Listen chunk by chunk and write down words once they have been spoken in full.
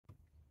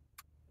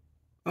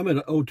I'm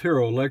at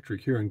Otero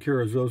Electric here in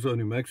CARRIZOZO,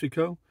 New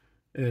Mexico,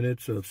 and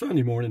it's a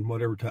Sunday morning,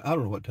 whatever time, I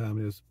don't know what time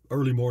it is,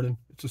 early morning.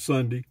 It's a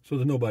Sunday, so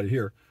there's nobody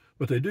here.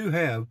 But they do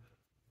have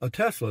a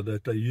Tesla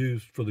that they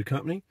use for the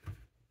company,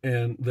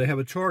 and they have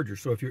a charger.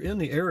 So if you're in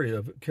the area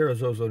of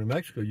CARRIZOZO, New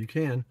Mexico, you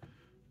can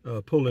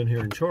pull in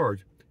here and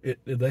charge.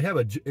 It's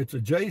a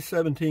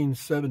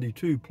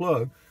J1772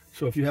 plug,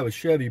 so if you have a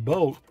Chevy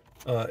Bolt,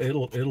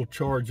 it'll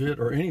charge it,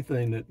 or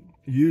anything that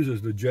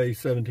uses the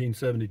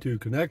J1772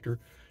 connector,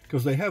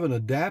 because they have an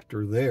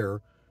adapter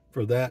there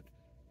for that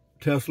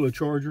Tesla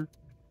charger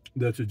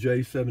that's a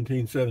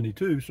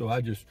J1772. So I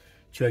just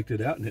checked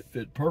it out and it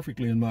fit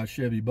perfectly in my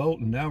Chevy Bolt.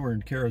 And now we're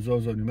in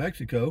CARRIZOZO, New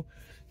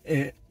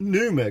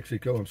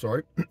Mexico, I'm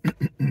sorry.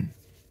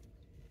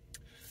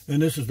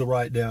 And this is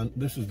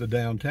the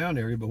downtown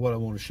area. But what I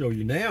want to show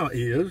you now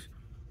is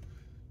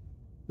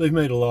they've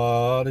made a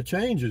lot of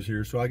changes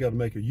here. So I got to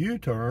make a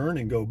U-turn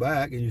and go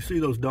back. And you see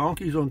those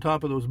donkeys on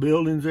top of those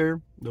buildings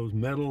there? Those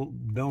metal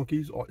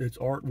donkeys, it's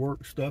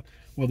artwork stuff.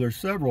 Well, there's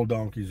several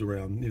donkeys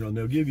around, and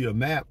they'll give you a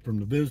map from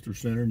the visitor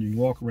center and you can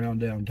walk around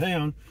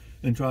downtown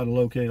and try to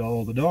locate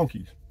all the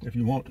donkeys if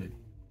you want to,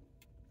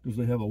 because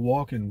they have a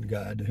walking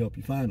guide to help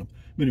you find them.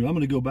 But anyway, I'm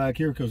going to go back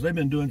here because they've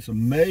been doing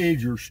some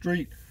major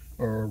street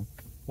or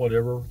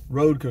whatever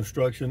road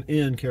construction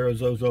in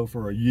CARRIZOZO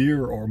for a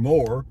year or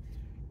more.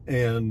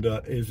 And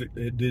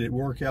did it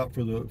work out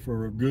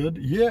for good?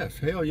 Yes,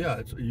 hell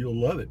yeah,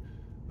 you'll love it.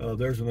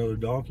 There's another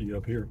donkey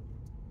up here.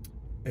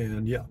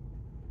 And yeah,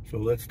 so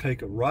let's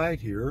take a right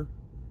here.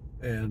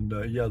 And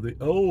yeah, the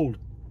old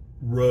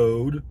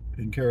road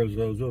in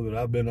CARRIZOZO that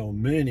I've been on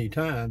many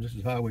times, this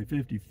is Highway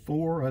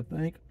 54, I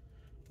think.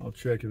 I'll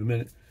check in a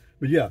minute.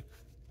 But yeah,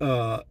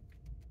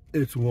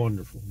 it's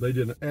wonderful. They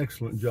did an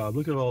excellent job.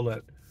 Look at all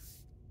that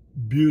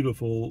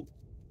beautiful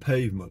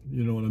pavement,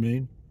 you know what I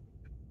mean?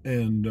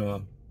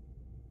 And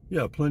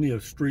yeah, plenty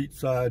of street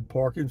side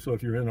parking. So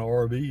if you're in an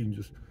RV, you can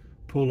just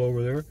pull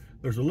over there.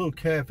 There's a little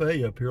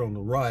cafe up here on the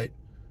right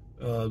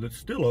that's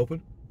still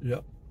open.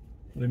 Yep.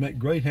 They make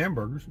great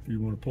hamburgers if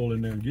you want to pull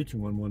in there and get you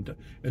one time.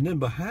 And then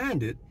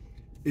behind it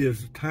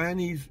is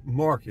Tiny's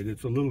Market.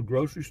 It's a little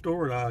grocery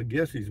store, and I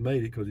guess he's made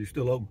it because he's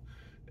still open.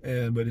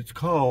 But it's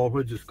called,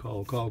 what's this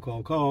called?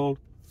 Called?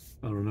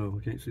 I don't know.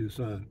 I can't see the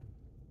sign.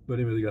 But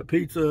anyway, they got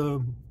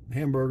pizza,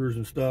 hamburgers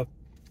and stuff.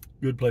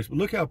 Good place. But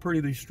look how pretty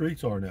these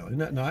streets are now. Isn't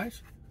that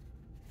nice?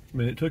 I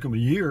mean, it took them a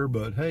year,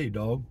 but hey,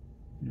 dog,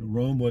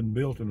 Rome wasn't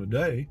built in a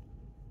day.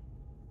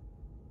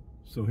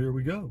 So here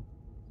we go.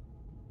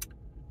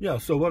 Yeah,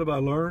 so what have I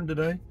learned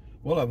today?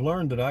 Well, I've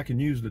learned that I can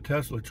use the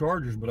Tesla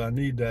chargers, but I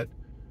need that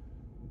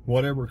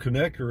whatever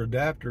connector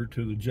adapter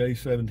to the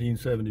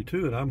J1772,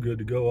 and I'm good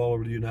to go all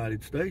over the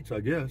United States,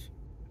 I guess,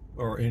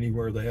 or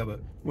anywhere they have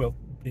a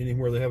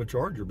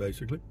charger,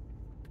 basically.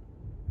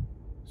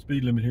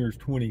 Speed limit here is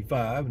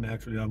 25, and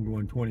actually I'm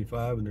going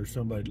 25, and there's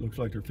somebody that looks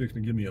like they're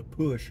fixing to give me a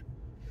push.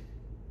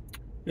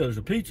 Yeah, there's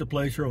a pizza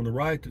place here on the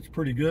right that's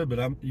pretty good, but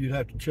you'd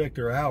have to check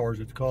their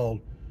hours. It's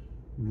called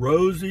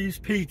Rosie's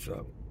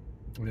Pizza,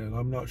 and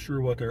I'm not sure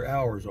what their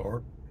hours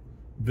are.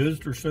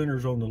 Visitor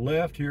center's on the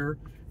left here,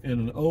 and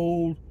an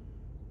old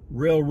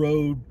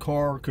railroad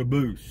car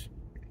caboose.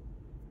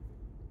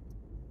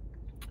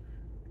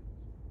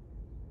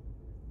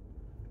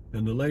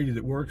 And the lady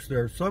that works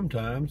there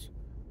sometimes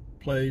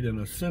played in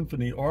a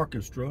symphony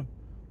orchestra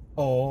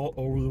all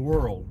over the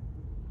world.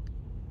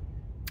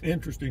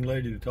 Interesting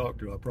lady to talk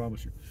to, I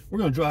promise you. We're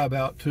going to drive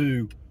out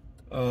to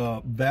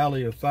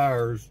Valley of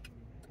Fires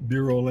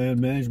Bureau of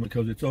Land Management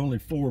because it's only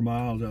 4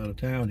 miles out of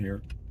town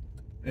here.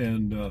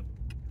 And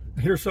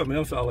here's something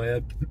else I'll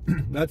add.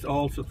 That's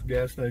Allsup's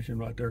gas station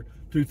right there,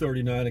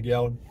 $2.39 a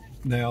gallon.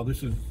 Now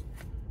this is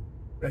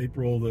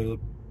April the,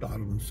 I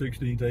don't know,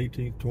 16th,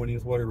 18th,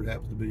 20th, whatever it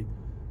happens to be.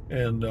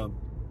 And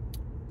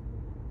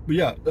but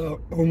yeah,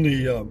 on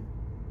the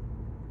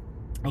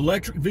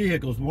electric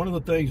vehicles, one of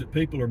the things that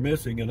people are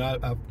missing, and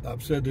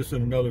I've said this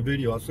in another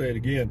video, I'll say it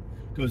again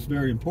because it's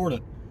very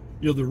important.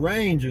 The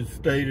range is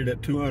stated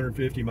at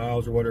 250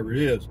 miles or whatever it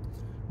is,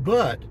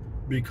 but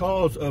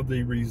because of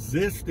the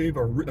regenerative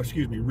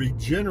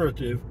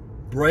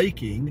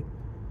braking,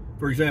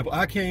 for example,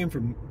 I came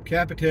from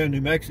Capitan,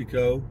 New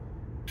Mexico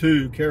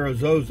to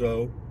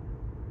CARRIZOZO,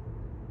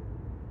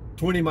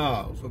 20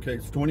 miles. Okay,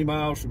 it's 20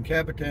 miles from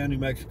Capitan, New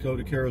Mexico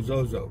to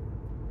CARRIZOZO.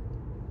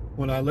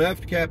 When I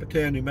left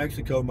Capitan, New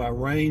Mexico, my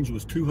range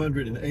was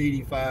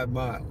 285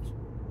 miles.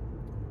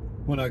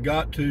 When I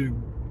got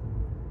to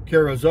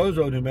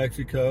CARRIZOZO, New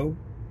Mexico,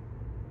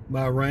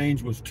 my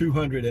range was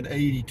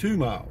 282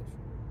 miles.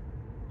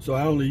 So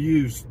I only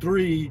used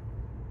 3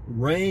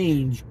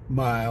 range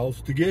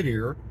miles to get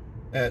here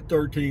at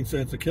 13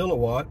 cents a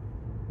kilowatt,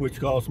 which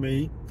cost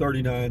me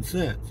 39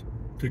 cents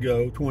to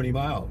go 20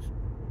 miles.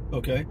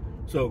 Okay,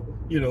 so,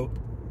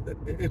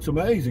 it's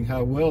amazing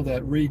how well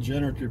that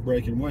regenerative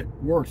braking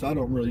works. I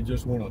don't really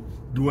just want to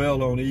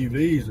dwell on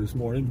EVs this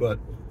morning, but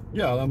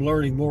yeah, I'm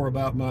learning more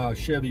about my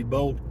Chevy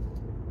Bolt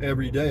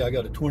every day. I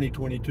got a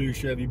 2022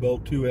 Chevy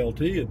Bolt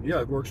 2LT, and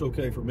yeah, it works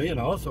okay for me. And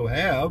I also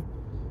have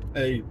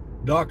a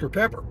Dr.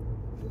 Pepper.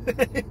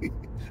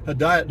 a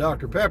Diet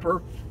Dr.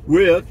 Pepper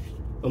with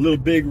a little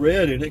Big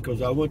Red in it,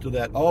 because I went to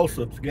that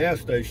Allsup's gas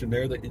station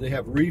there. They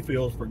have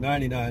refills for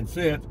 99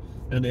 cents,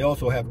 and they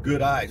also have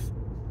good ice.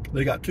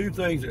 They got two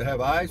things that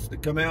have ice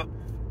that come out.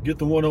 Get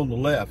the one on the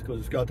left, because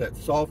it's got that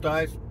soft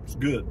ice. It's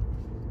good.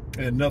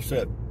 And enough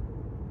said.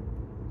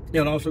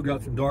 And also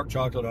got some dark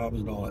chocolate almonds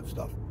and all that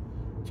stuff.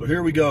 So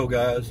here we go,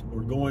 guys.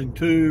 We're going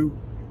to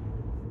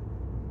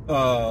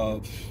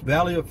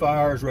Valley of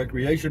Fires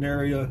Recreation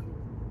Area,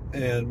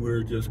 and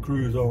we're just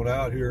cruise on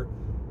out here.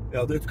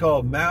 Now, it's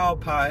called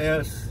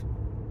Malpais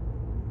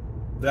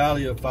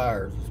Valley of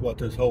Fires is what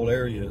this whole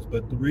area is.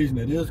 But the reason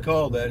it is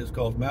called that is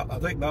because I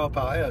think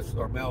Malpais,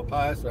 or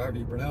Malpais, however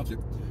you pronounce it,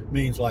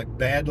 means like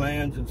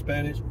badlands in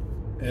Spanish.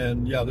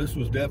 And yeah, this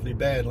was definitely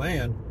bad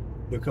land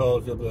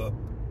because of the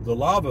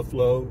lava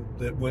flow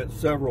that went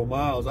several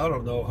miles. I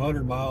don't know,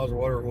 100 miles or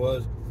whatever it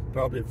was,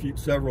 probably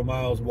several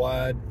miles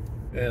wide.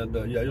 And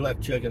yeah, you'll have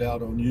to check it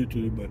out on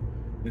YouTube. But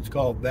it's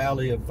called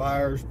Valley of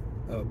Fires,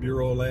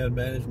 Bureau of Land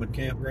Management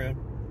Campground.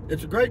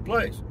 It's a great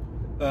place,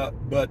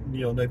 but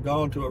you know, they've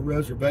gone to a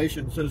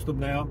reservation system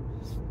now.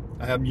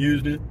 I haven't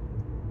used it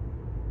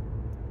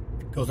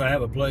because I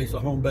have a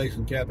home base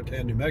in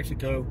Capitan, New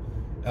Mexico.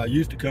 I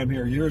used to come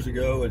here years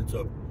ago, and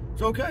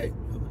it's okay.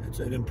 It's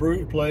an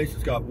improved place.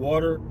 It's got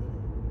water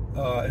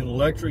and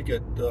electric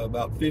at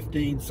about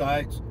 15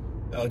 sites.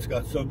 It's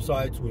got some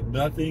sites with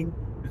nothing.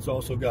 It's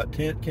also got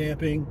tent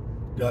camping,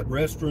 got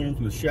restrooms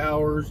with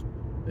showers.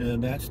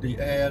 And that's the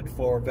ad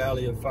for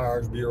Valley of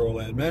Fires Bureau of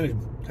Land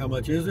Management. How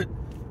much is it?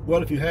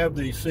 Well, if you have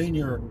the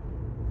senior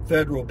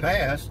federal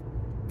pass,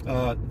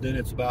 then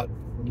it's about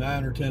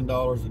 $9 or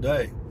 $10 a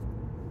day.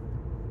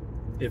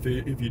 If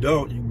you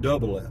don't, you can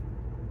double that.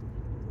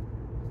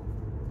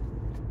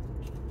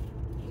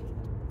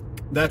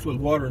 That's with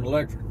water and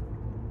electric.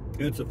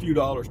 It's a few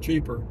dollars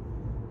cheaper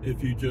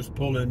if you just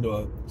pull into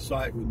a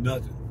site with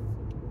nothing.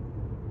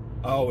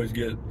 I always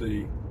get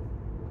the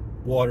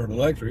water and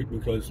electric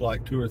because it's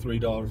like $2 or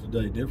 $3 a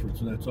day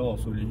difference, and that's all.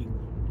 So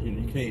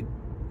you can't,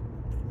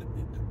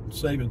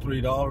 saving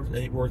 $3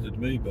 ain't worth it to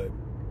me, baby.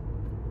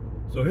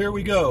 So here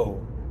we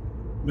go.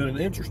 Been an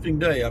interesting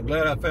day. I'm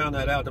glad I found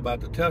that out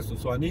about the Tesla.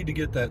 So I need to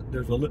get that.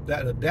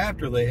 That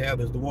adapter they have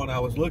is the one I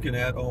was looking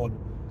at on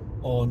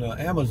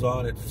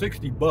Amazon. It's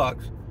 60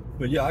 bucks.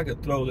 But yeah, I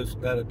could throw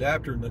that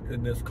adapter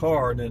in this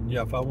car, and then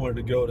yeah, if I wanted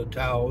to go to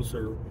Taos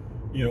or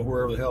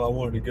wherever the hell I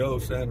wanted to go,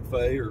 Santa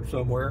Fe or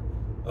somewhere.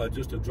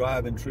 Just a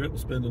driving trip,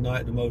 spend the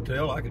night in a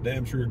motel, I could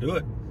damn sure do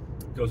it,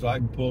 because I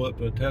can pull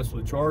up a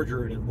Tesla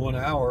charger, and in 1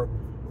 hour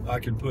I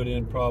can put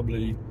in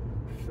probably,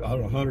 I don't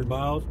know, 100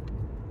 miles.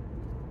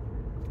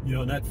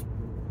 And that's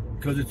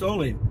because it's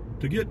only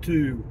to get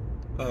to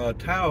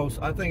Taos.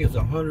 I think it's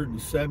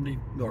 170,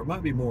 or it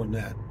might be more than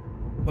that.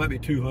 It might be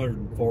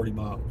 240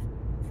 miles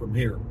from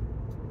here.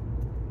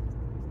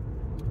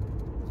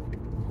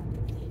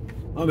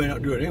 I may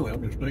not do it anyway.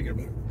 I'm just thinking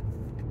about it.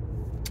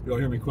 Y'all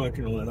hear me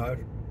crunching on that ice?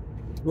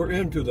 We're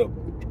into the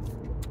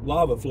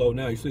lava flow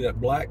now. You see that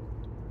black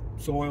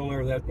soil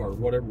there, or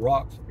whatever,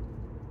 rocks?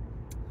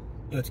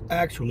 That's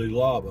actually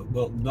lava.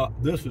 Well,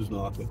 this is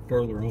not, but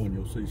further on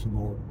you'll see some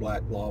more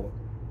black lava.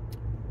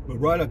 But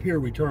right up here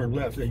we turn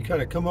left. So you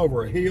kind of come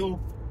over a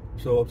hill,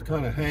 so it's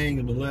kind of hang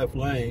in the left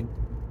lane,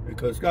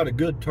 because it's got a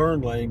good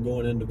turn lane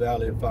going into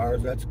Valley of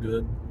Fires. That's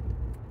good.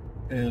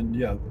 And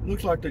yeah,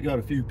 looks like they got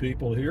a few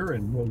people here,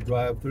 and we'll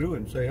drive through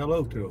and say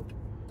hello to them.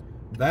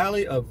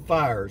 Valley of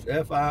Fires,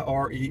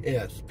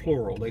 F-I-R-E-S,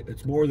 plural.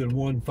 It's more than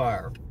one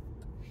fire.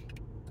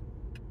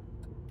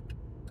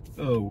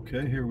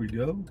 Okay, here we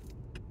go.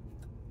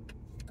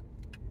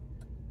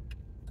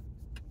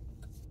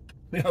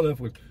 I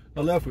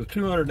left with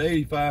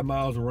 285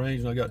 miles of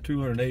range, and I got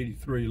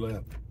 283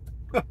 left.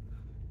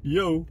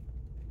 Yo,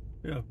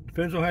 yeah,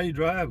 depends on how you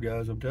drive,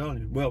 guys. I'm telling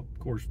you. Well, of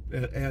course,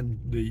 and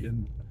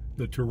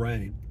the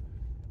terrain.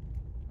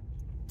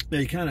 Now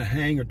you kind of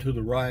hang to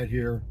the right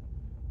here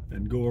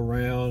and go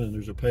around, and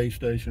there's a pay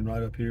station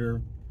right up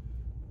here,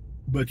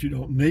 but you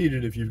don't need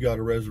it if you've got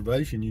a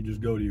reservation. You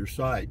just go to your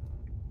site,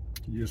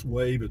 you just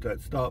wave at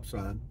that stop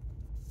sign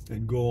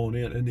and go on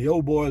in. And the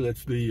old boy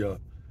that's the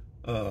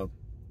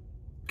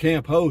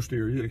camp host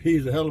here,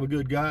 he's a hell of a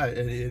good guy,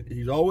 and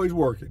he's always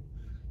working.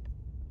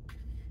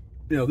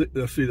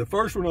 See, the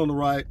first one on the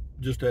right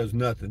just has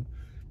nothing.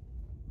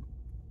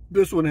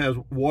 This one has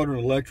water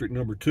and electric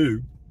number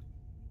 2,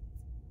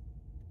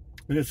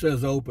 and it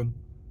says open.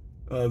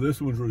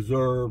 This one's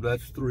reserved.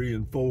 That's 3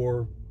 and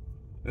 4,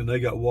 and they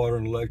got water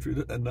and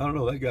electric. And I don't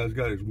know, that guy's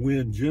got his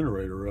wind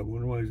generator up. I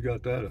wonder why he's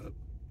got that up.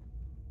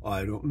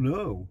 I don't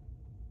know.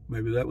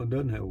 Maybe that one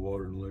doesn't have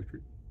water and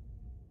electric.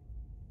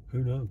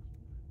 Who knows?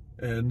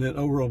 And then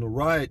over on the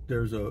right,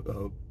 there's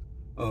a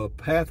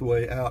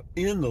pathway out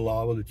in the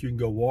lava that you can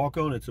go walk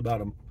on. It's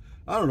about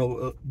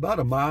about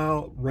a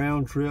mile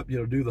round trip.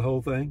 Do the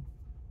whole thing.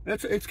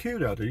 It's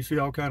cute out there. You see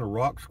all kind of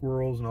rock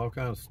squirrels and all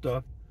kind of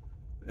stuff.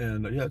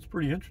 And yeah, it's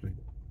pretty interesting.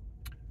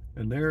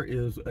 And there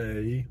is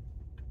they've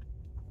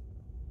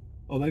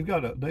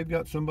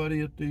got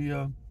somebody at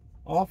the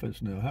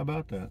office now. How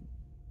about that?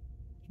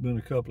 been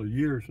a couple of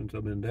years since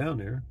I've been down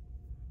there.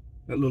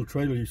 That little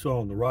trailer you saw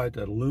on the right,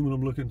 that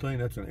aluminum looking thing,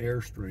 that's an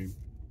Airstream.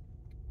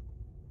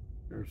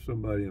 There's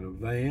somebody in a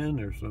van,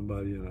 there's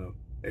somebody in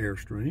a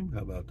Airstream.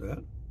 How about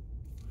that?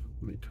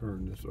 Let me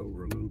turn this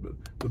over a little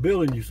bit. The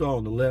building you saw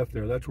on the left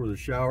there, that's where the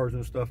showers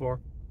and stuff are.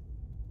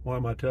 Why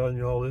am I telling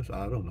you all this?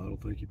 I don't know. I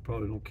don't think you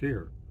probably don't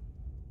care.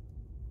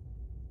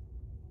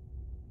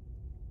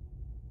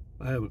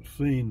 I haven't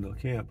seen the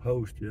camp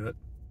host yet.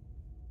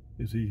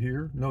 Is he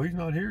here? No, he's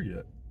not here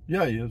yet.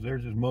 Yeah, he is.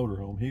 There's his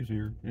motorhome. He's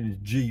here in his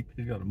Jeep.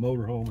 He's got a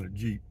motorhome and a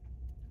Jeep.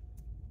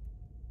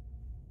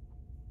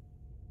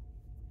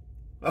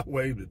 I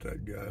waved at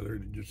that guy there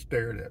and he just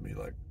stared at me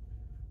like,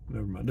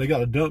 never mind. They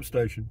got a dump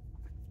station.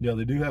 Yeah,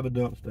 they do have a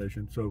dump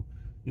station. So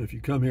if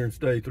you come here and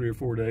stay 3 or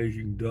 4 days,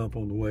 you can dump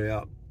on the way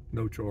out.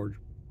 No charge.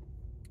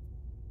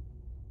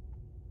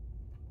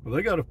 Well,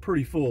 they got a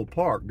pretty full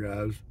park,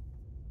 guys.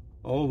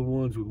 All the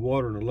ones with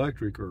water and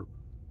electric are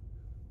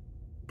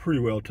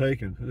pretty well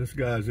taken. This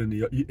guy's in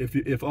the,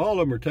 if all of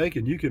them are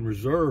taken, you can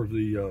reserve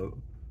the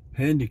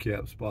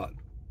handicap spot.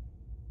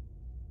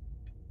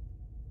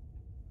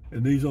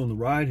 And these on the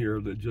right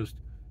here that just,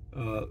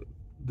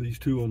 these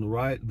two on the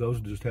right, those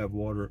just have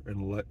water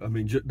and electric. I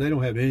mean, they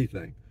don't have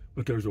anything,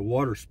 but there's a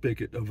water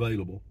spigot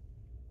available.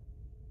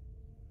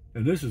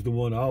 And this is the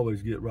one I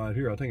always get right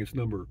here. I think it's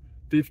number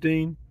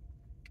 15.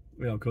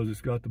 Yeah, because it's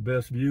got the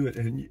best view,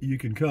 and you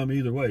can come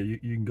either way.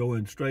 You can go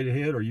in straight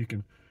ahead, or you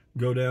can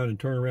go down and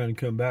turn around and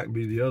come back and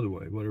be the other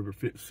way, whatever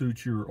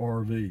suits your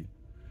RV.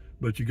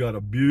 But you got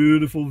a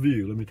beautiful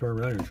view. Let me turn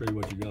around here and show you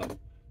what you got.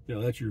 Yeah,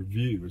 that's your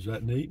view. Is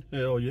that neat?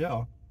 Hell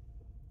yeah.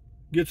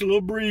 Gets a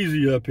little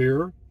breezy up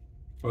here.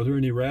 Are there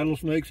any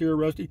rattlesnakes here,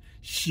 Rusty?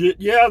 Shit,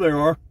 yeah, there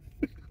are.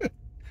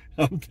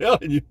 I'm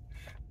telling you,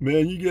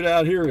 man, you get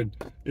out here in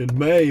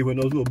May when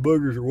those little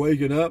boogers are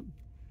waking up.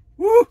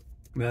 Woo!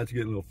 Now it's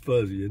getting a little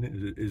fuzzy, isn't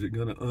it? Is it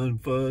going to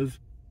unfuzz?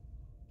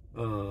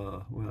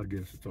 Well, I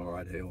guess it's all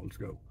right. Hell, let's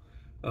go.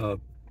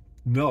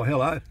 No,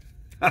 hell, I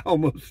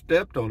almost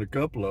stepped on a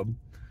couple of them.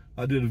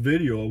 I did a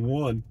video of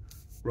one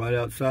right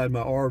outside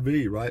my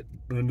RV, right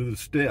under the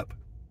step.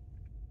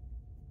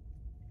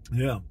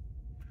 Yeah,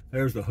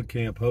 there's the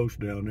camp host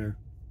down there.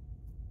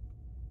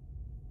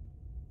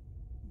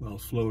 I'll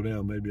slow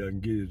down. Maybe I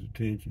can get his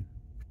attention.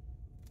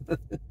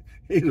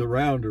 He's a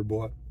rounder,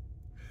 boy.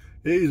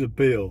 He's a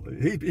pill.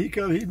 He's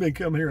been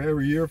coming here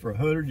every year for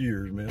 100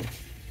 years, man.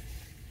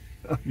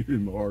 I give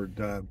him a hard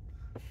time.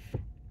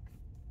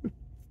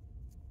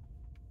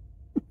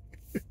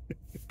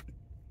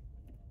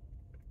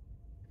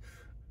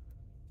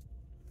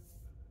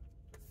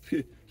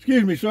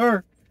 Excuse me,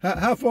 sir.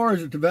 How far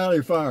is it to Valley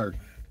of Fires?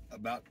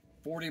 About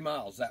 40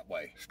 miles that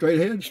way. Straight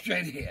ahead?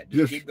 Straight ahead.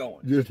 Just keep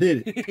going. Just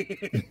hit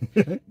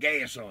it.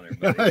 Gas on it,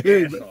 buddy.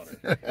 Gas on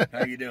it.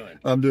 How you doing?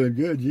 I'm doing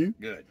good. You?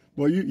 Good.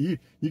 Well, you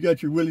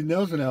got your Willie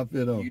Nelson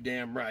outfit on. You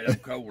damn right. I'm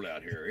cold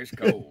out here. It's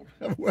cold.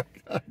 Well,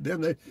 God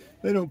damn, they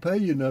don't pay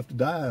you enough to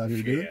die out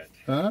here, do they?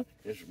 Huh?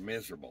 It's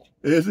miserable.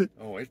 Is it?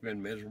 Oh, it's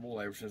been miserable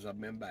ever since I've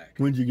been back.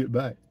 When'd you get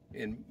back?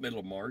 In middle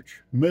of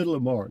March. Middle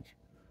of March.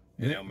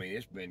 And I mean,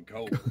 it's been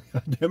cold.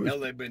 Hell,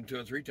 they've been 2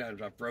 or 3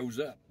 times I froze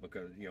up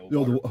because,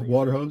 the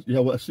water hose. Yeah,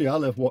 well, see,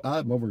 I'm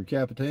over in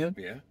Capitan.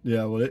 Yeah.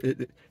 Yeah, well,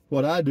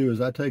 what I do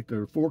is I take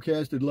the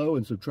forecasted low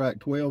and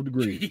subtract 12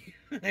 degrees.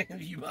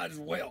 You might as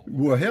well.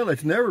 Well, hell,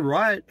 it's never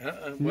right.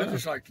 Well,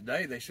 just like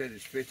today, they said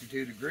it's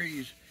 52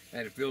 degrees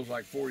and it feels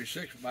like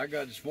 46. But my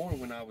God, this morning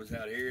when I was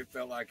out here, it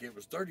felt like it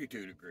was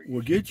 32 degrees.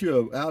 Well, get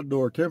you an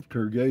outdoor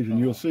temperature gauge and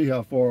you'll see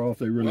how far off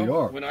they really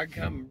are. When I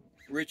come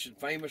rich and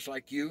famous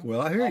like you,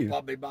 well, I hear I'll you.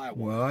 probably buy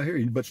one. Well, I hear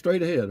you, but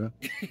straight ahead,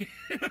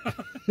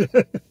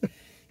 huh?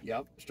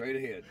 Yep, straight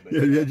ahead. But,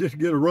 yeah, just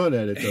get a run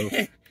at it,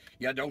 though.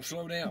 Yeah, don't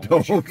slow down.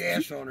 Once you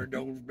gas on her,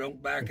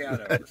 don't back out of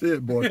her. That's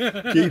it, boy.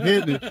 Keep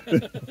hitting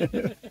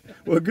it.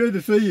 Well, good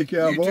to see you,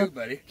 cowboy. You too,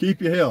 buddy.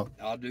 Keep your health.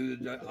 I'll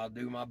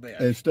do my best.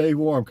 And stay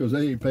warm, because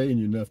they ain't paying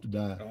you enough to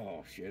die.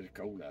 Oh shit, it's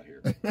cold out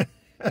here.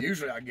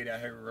 Usually I get out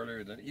here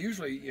earlier than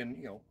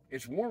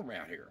it's warm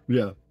out here.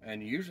 Yeah.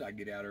 And usually I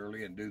get out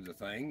early and do the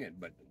thing,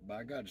 but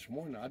by God, this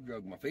morning I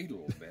drug my feet a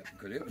little bit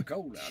because it was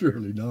cold out here.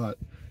 Surely not.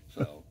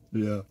 So.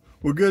 Yeah.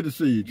 Well, good to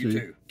see you, Chief. You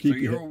too.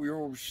 Keep so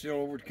you're still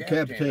over at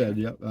Capitan.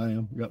 Yep, I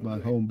am. Got my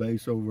home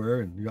base over there,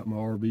 and got my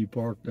RV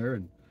parked there,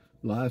 and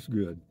life's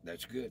good.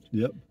 That's good.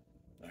 Yep.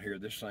 I hear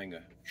this thing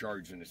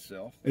charging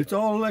itself. It's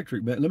all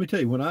electric, man. Let me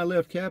tell you, when I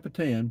left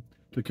Capitan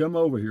to come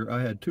over here,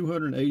 I had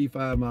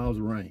 285 miles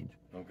of range.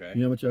 Okay.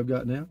 You know how much I've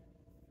got now?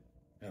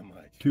 How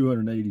much?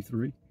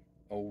 283.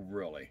 Oh,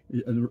 really?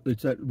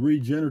 It's that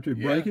regenerative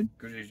braking.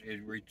 Because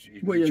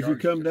it well, as you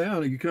come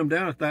down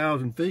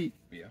 1,000 feet.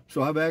 Yeah.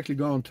 So I've actually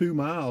gone 2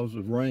 miles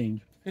of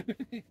range.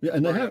 Yeah,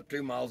 and they have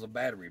 2 miles of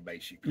battery,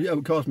 basically. Yeah, it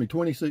would cost me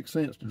 26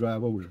 cents to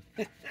drive over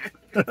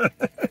there.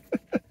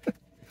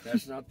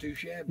 That's not too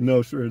shabby.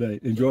 No, sir, it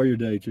ain't. Enjoy your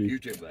day, Chief. You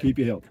too, buddy. Keep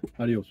your health.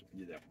 Adios.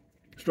 Yeah.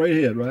 Straight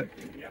ahead, right?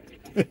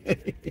 Yeah.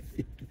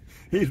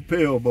 He's a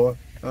pill, boy.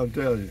 I'm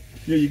telling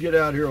you. You get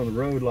out here on the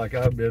road like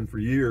I've been for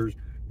years.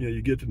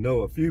 You get to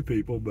know a few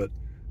people, but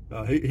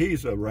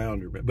He's a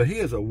rounder, but he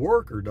is a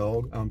worker,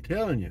 dog. I'm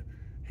telling you,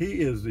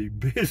 he is the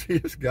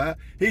busiest guy.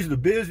 He's the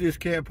busiest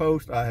camp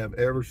host I have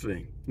ever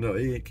seen. No,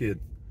 he ain't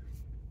kidding.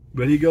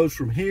 But he goes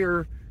from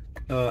here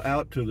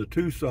out to the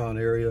Tucson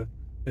area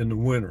in the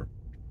winter,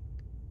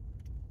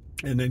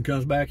 and then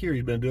comes back here.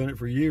 He's been doing it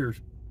for years.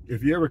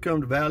 If you ever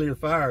come to Valley of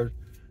Fires,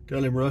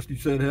 tell him Rusty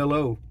said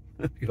hello,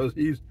 because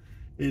he's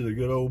a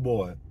good old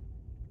boy.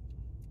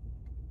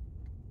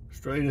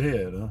 Straight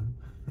ahead,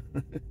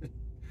 huh?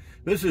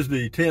 This is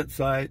the tent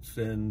sites,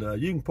 and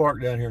you can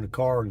park down here in the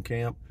car and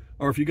camp,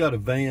 or if you got a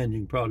van, you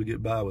can probably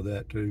get by with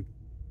that too.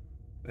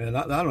 And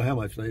I don't know how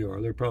much they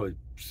are. They're probably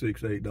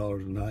 $6,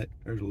 $8 a night.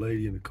 There's a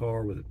lady in the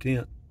car with a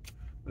tent.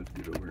 Let's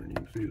get over here and you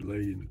can see the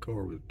lady in the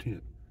car with a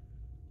tent.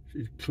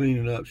 She's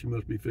cleaning up. She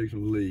must be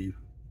fixing to leave.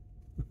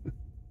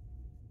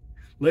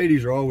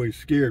 Ladies are always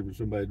scared when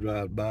somebody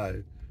drives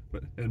by,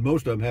 and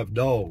most of them have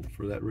dogs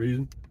for that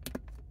reason,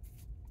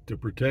 to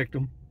protect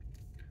them.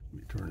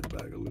 Let me turn it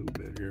back a little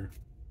bit here.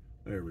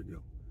 There we go.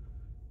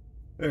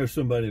 There's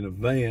somebody in a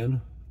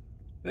van.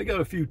 They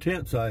got a few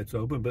tent sites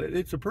open, but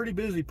it's a pretty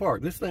busy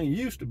park. This thing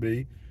used to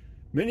be,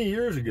 many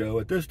years ago,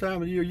 at this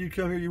time of the year, you'd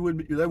come here,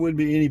 there wouldn't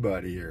be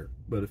anybody here.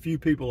 But a few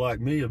people like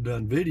me have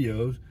done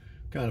videos,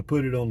 kind of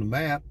put it on the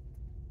map,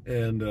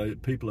 and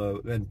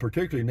and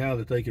particularly now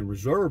that they can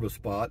reserve a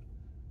spot,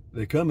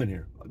 they come in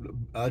here.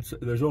 I'd say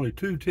there's only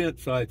 2 tent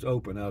sites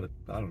open out of,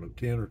 I don't know,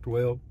 10 or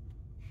 12.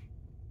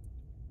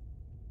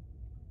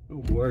 Oh,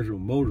 boy, there's a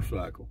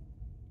motorcycle.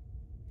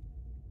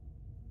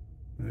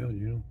 Well,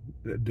 you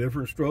know,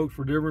 different strokes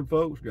for different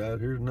folks, guys.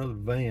 Here's another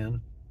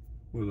van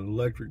with an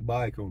electric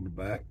bike on the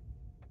back.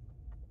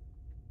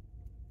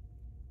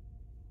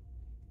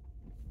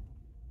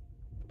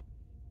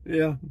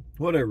 Yeah,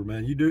 whatever,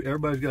 man.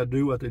 Everybody's got to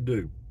do what they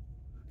do.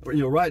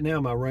 You know, right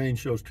now my range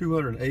shows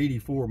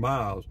 284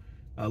 miles.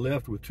 I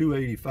left with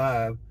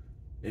 285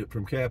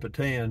 from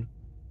Capitan,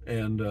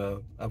 and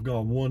I've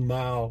gone 1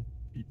 mile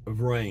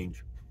of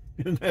range.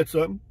 Isn't that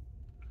something?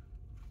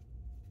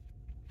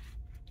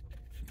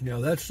 Now,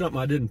 that's something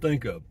I didn't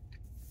think of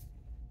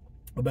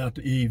about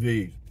the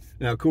EVs.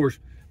 Now, of course,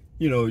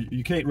 you know,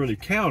 you can't really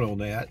count on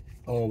that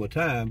all the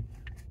time.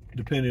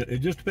 It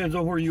just depends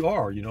on where you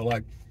are. You know,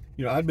 like,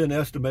 you know, I've been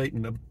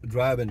estimating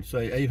driving,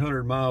 say,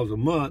 800 miles a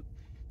month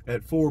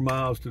at 4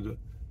 miles to the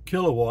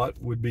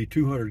kilowatt would be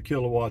 200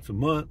 kilowatts a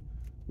month,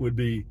 would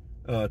be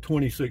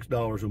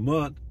 $26 a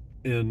month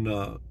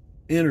in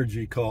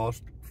energy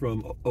cost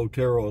from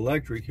Otero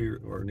Electric here,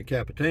 or in the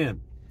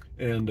Capitan.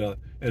 And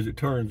as it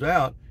turns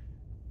out,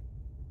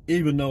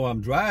 even though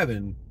I'm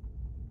driving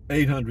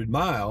 800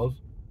 miles,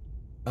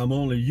 I'm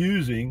only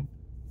using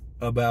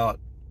about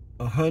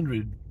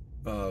 100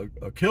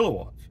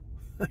 kilowatts,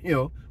 you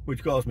know,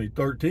 which cost me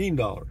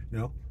 $13, you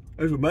know.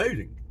 It's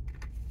amazing.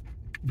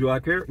 Do I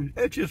care?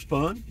 It's just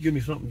fun. Give me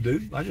something to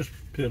do. I just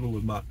piddle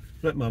with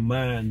let my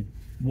mind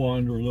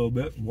wander a little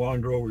bit,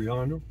 wander over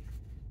yonder.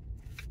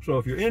 So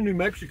if you're in New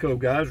Mexico,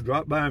 guys,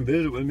 drop by and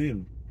visit with me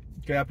in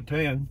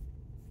Capitan.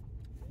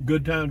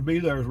 Good time to be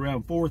there is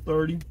around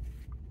 4:30.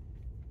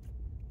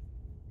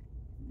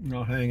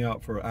 I'll hang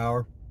out for an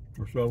hour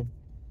or so.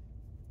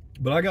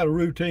 But I got a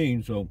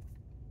routine, so,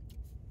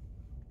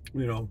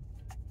 you know.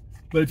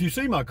 But if you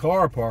see my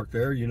car parked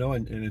there, you know,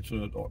 and it's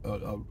a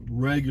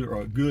regular,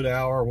 or a good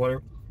hour or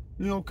whatever,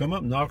 you know, come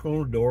up and knock on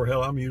the door.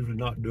 Hell, I'm usually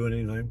not doing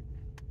anything.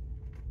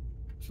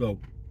 So,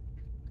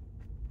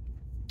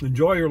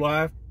 enjoy your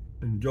life.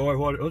 Enjoy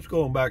let's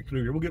go on back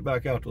through here. We'll get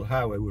back out to the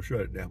highway. We'll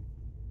shut it down.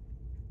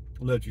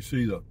 I'll let you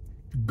see the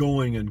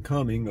going and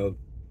coming of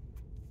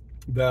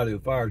Valley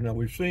of Fires. Now,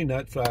 we've seen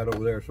that side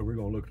over there, so we're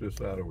going to look at this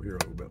side over here a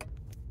little bit.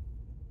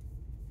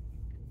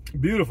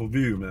 Beautiful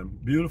view, man.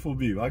 Beautiful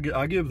view.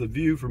 I give the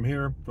view from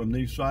here, from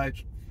these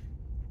sites,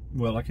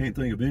 well, I can't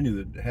think of any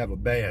that have a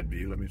bad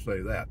view, let me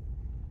say that.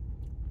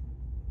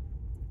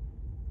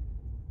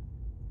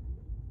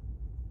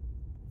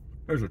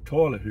 There's a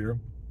toilet here.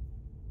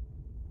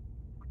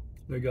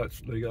 I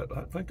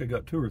think they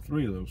got 2 or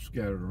 3 of those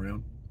scattered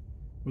around.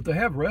 But they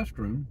have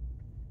restroom,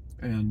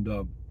 and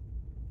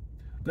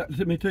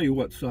let me tell you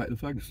what site,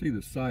 if I can see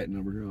the site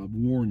number here, I'll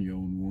warn you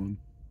on one.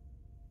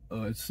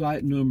 It's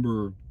site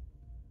number,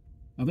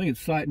 I think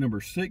it's site number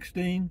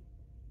 16.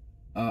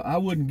 I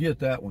wouldn't get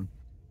that one.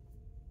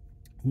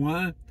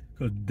 Why?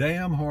 Because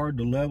damn hard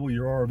to level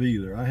your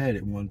RV there. I had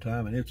it one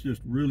time, and it's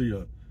just really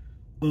a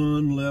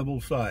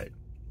unlevel site.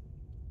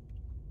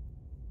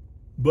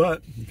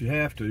 But if you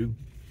have to,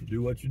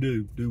 do what you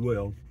do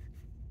well.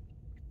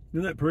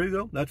 Isn't that pretty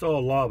though? That's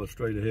all lava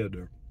straight ahead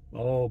there.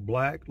 All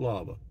black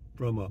lava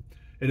from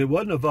and it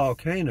wasn't a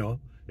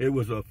volcano. It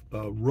was a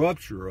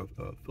rupture of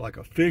like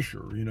a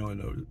fissure, you know,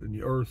 in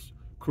the Earth's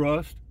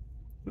crust.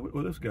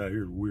 Well, this guy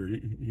here is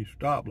weird. He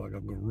stopped like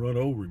I'm going to run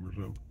over him or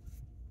something.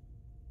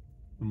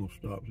 I'm going to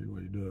stop, see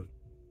what he does.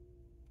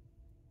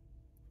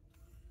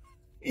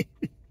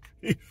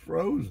 He's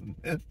frozen,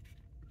 man.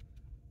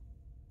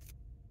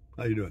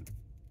 How you doing?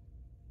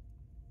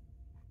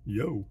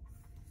 Yo.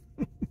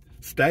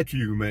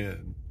 Statue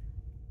man.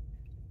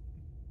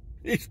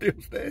 He's still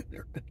standing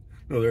there.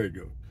 Oh, there you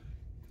go.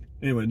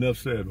 Anyway, enough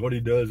said. What he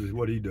does is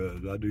what he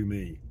does. I do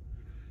me.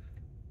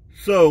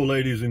 So,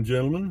 ladies and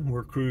gentlemen,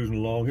 we're cruising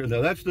along here.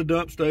 Now, that's the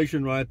dump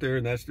station right there,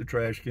 and that's the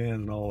trash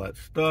cans and all that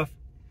stuff.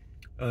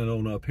 And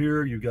on up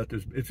here, you've got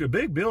this. It's a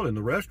big building.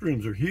 The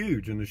restrooms are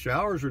huge, and the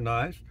showers are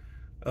nice.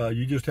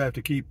 You just have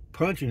to keep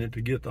punching it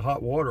to get the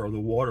hot water or the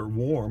water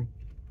warm.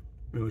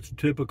 You know, it's a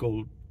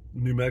typical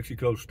New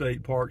Mexico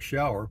State Park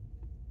shower.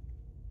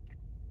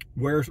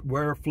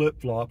 Wear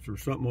flip-flops or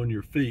something on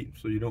your feet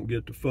so you don't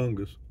get the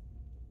fungus.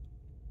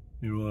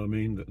 You know what I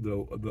mean?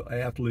 The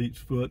athlete's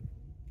foot.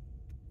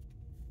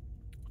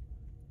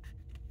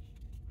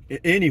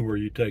 Anywhere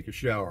you take a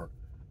shower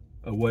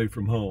away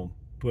from home,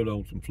 put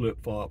on some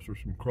flip-flops or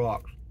some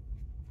Crocs.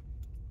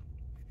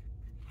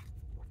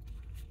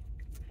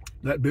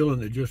 That building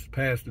that just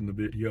passed in the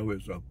video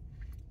is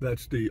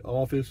that's the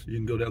office. You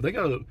can go down. They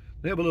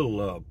have a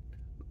little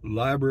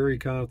library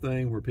kind of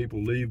thing where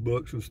people leave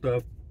books and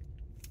stuff.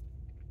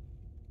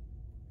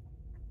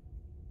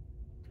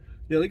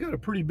 Yeah, they got a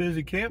pretty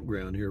busy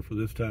campground here for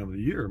this time of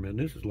the year, man.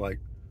 This is like,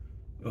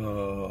 I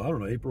don't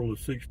know, April the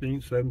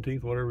 16th,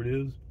 17th, whatever it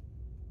is.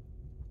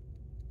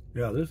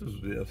 Yeah, this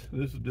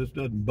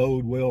doesn't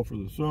bode well for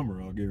the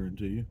summer, I'll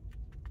guarantee you.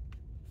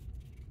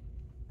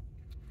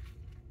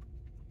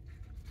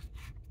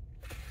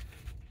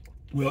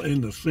 Well, in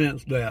the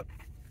sense that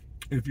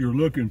if you're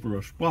looking for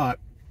a spot,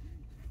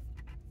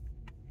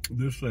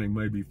 this thing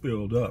may be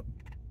filled up.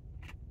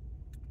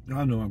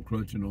 I know I'm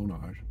crunching on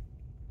ice.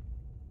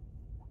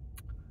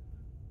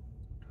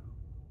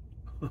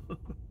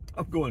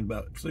 I'm going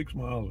about 6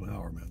 miles an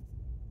hour, man.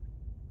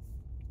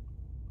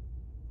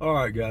 All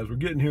right, guys, we're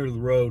getting here to the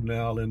road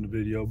now. I'll end the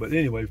video. But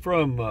anyway,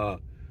 from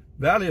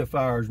Valley of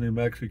Fires, New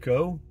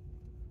Mexico,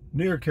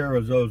 near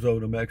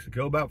CARRIZOZO, New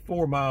Mexico, about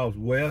 4 miles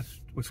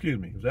west. Excuse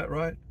me, is that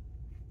right?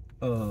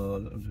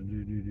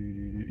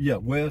 Yeah,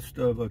 west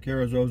of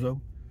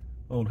CARRIZOZO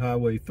on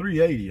Highway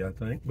 380, I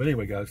think. But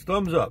anyway, guys,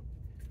 thumbs up.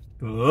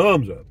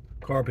 Thumbs up.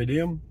 Carpe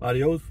diem,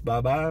 adios,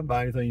 bye-bye,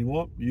 buy anything you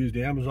want, use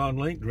the Amazon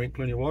link, drink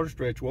plenty of water,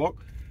 stretch, walk,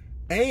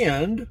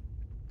 and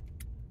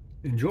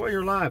enjoy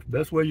your life the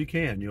best way you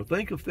can. You know,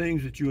 think of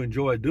things that you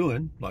enjoy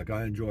doing, like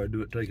I enjoy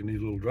taking these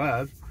little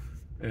drives,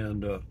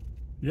 and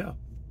yeah.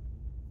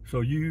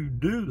 So you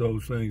do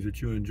those things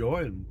that you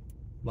enjoy, and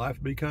life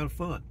will be kind of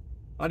fun.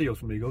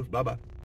 Adios, amigos, bye-bye.